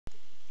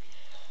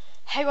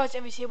Hey guys,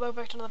 MVC here, welcome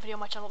back to another video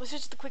on my channel. This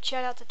is just a quick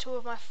shout out to two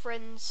of my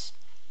friends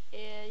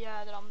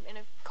that I'm in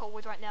a call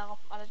with right now.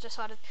 I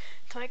decided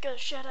to make a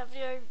shout out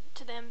video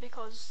to them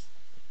because,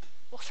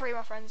 well, three of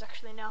my friends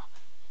actually now.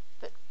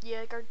 But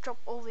yeah, go drop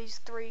all these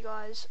three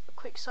guys a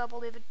quick sub. I'll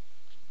leave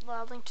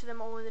a link to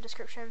them all in the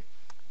description.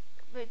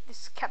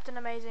 This Captain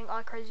Amazing,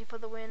 I Crazy for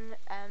the win,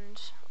 and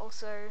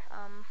also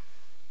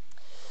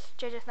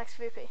JJ's next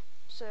VP.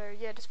 So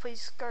yeah, just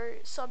please go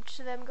sub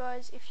to them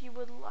guys if you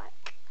would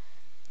like.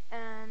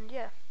 And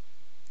yeah,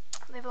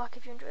 leave a like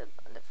if you enjoyed.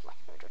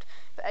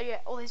 But yeah,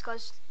 all these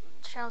guys'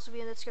 channels will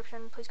be in the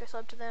description. Please go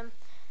sub to them.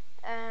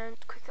 And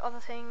quick other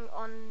thing,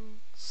 on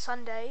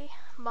Sunday,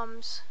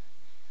 Mum's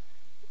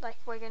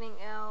we're getting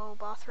our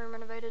bathroom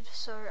renovated,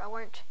 so I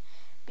won't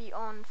be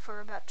on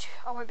for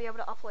I won't be able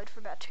to upload for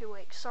about 2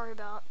 weeks. Sorry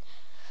about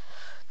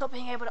not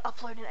being able to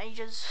upload in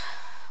ages,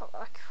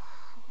 like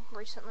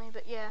recently.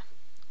 But yeah,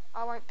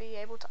 I won't be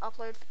able to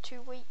upload for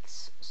 2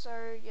 weeks.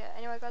 So yeah,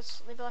 anyway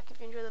guys, leave a like if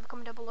you enjoyed, leave a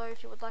comment down below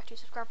if you would like to,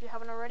 subscribe if you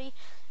haven't already,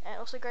 and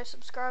also go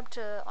subscribe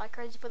to I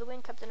Crazy for the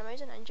Win, Captain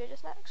Amazing, and JJ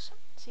Snacks.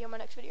 See you on my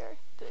next video.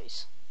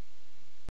 Peace.